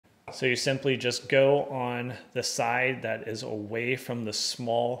So you simply just go on the side that is away from the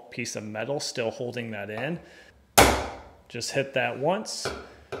small piece of metal, still holding that in. Just hit that once.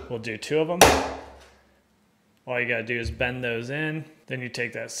 We'll do 2 of them. All you gotta do is bend those in. Then you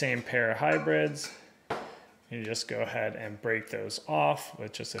take that same pair of hybrids and you just go ahead and break those off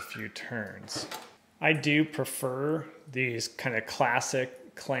with just a few turns. I do prefer these kind of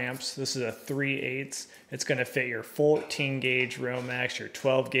classic clamps. This is a 3/8. It's gonna fit your 14 gauge Romex, your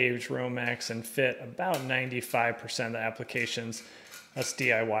 12 gauge Romex, and fit about 95% of the applications us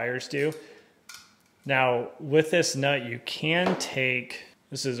DIYers do. Now with this nut, you can take,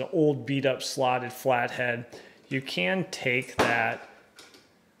 this is an old beat up slotted flathead. You can take that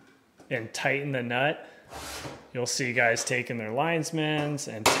and tighten the nut. You'll see guys taking their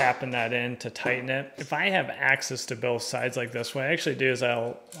linesmans and tapping that in to tighten it. If I have access to both sides like this, what I actually do is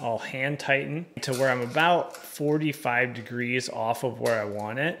I'll hand tighten to where I'm about 45 degrees off of where I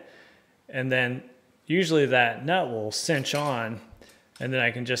want it. And then usually that nut will cinch on, and then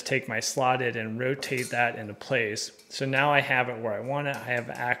I can just take my slotted and rotate that into place. So now I have it where I want it. I have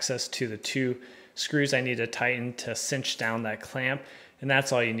access to the 2 screws I need to tighten to cinch down that clamp, and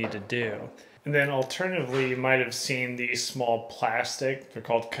that's all you need to do. And then alternatively, you might have seen these small plastic, they're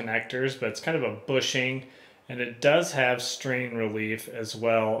called connectors, but it's kind of a bushing, and it does have strain relief as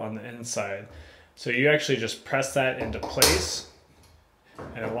well on the inside. So you actually just press that into place,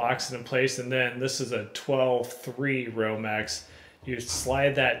 and it locks it in place. And then this is a 12/3 Romex. You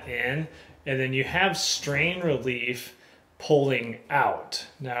slide that in, and then you have strain relief pulling out.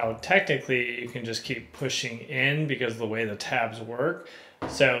 Now, technically, you can just keep pushing in because of the way the tabs work.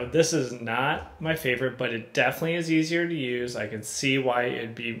 So this is not my favorite, but it definitely is easier to use. I can see why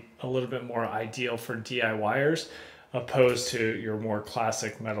it'd be a little bit more ideal for DIYers opposed to your more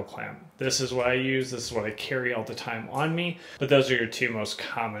classic metal clamp. This is what I use, this is what I carry all the time on me, but those are your 2 most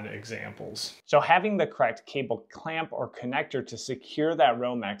common examples. So having the correct cable clamp or connector to secure that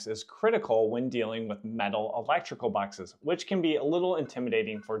Romex is critical when dealing with metal electrical boxes, which can be a little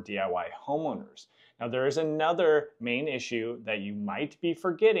intimidating for DIY homeowners. Now there is another main issue that you might be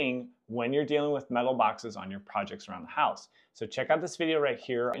forgetting when you're dealing with metal boxes on your projects around the house. So check out this video right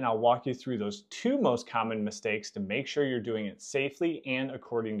here and I'll walk you through those 2 most common mistakes to make sure you're doing it safely and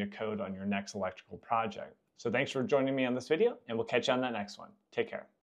according to code on your next electrical project. So thanks for joining me on this video, and we'll catch you on that next one. Take care.